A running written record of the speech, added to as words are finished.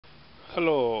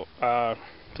Hello,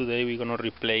 today we're gonna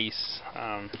replace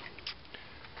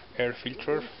air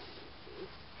filter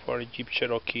for a Jeep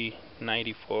Cherokee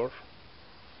 94.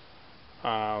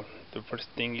 The first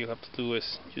thing you have to do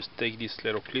is just take these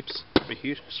little clips over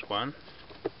here. It's 1,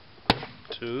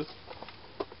 2,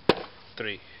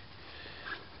 3.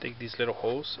 Take these little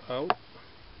holes out.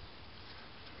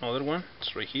 Another one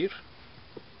is right here.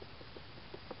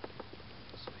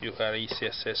 So you have easy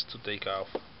access to take off.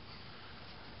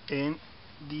 And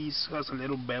this has a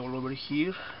little bevel over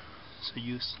here, so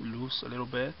you lose a little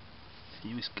bit.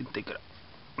 You can take it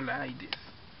out like this.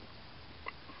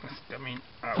 It's coming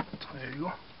out. There you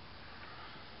go.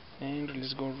 And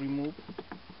let's go remove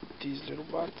this little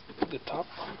part at the top.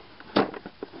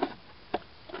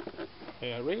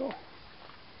 There we go.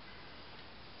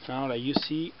 Now, like you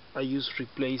see, I just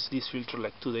replaced this filter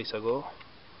like 2 days ago.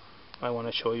 I want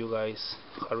to show you guys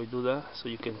how to do that so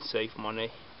you can save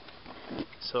money.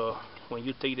 So when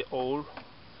you take the oil,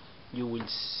 you will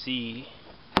see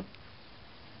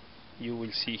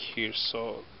here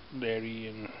so dirty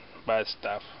and bad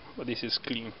stuff, but this is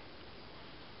clean,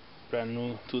 brand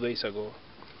new, 2 days ago.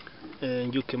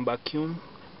 And you can vacuum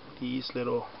this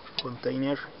little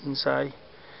container inside,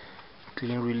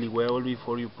 clean really well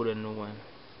before you put a new one.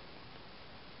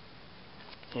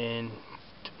 And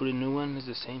to put a new one is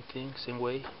the same thing, same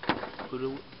way. Put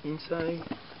it inside.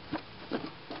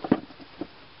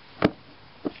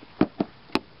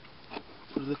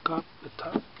 Put the cup at the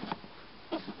top.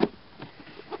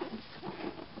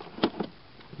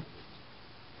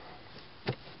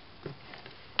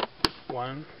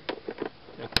 One,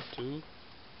 2,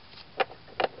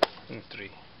 and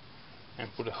 3, and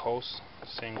put a hose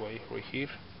same way right here.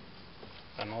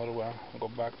 Another one go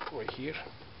back right here,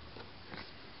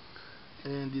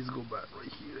 and this go back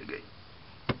right here again.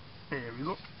 There we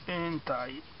go, and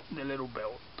tie the little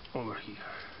belt over here.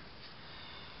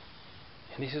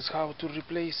 And this is how to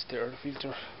replace the air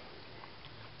filter.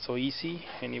 So easy,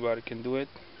 anybody can do it.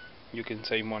 You can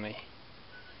save money.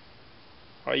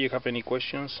 Alright, you have any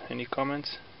questions, any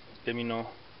comments, let me know.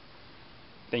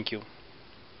 Thank you.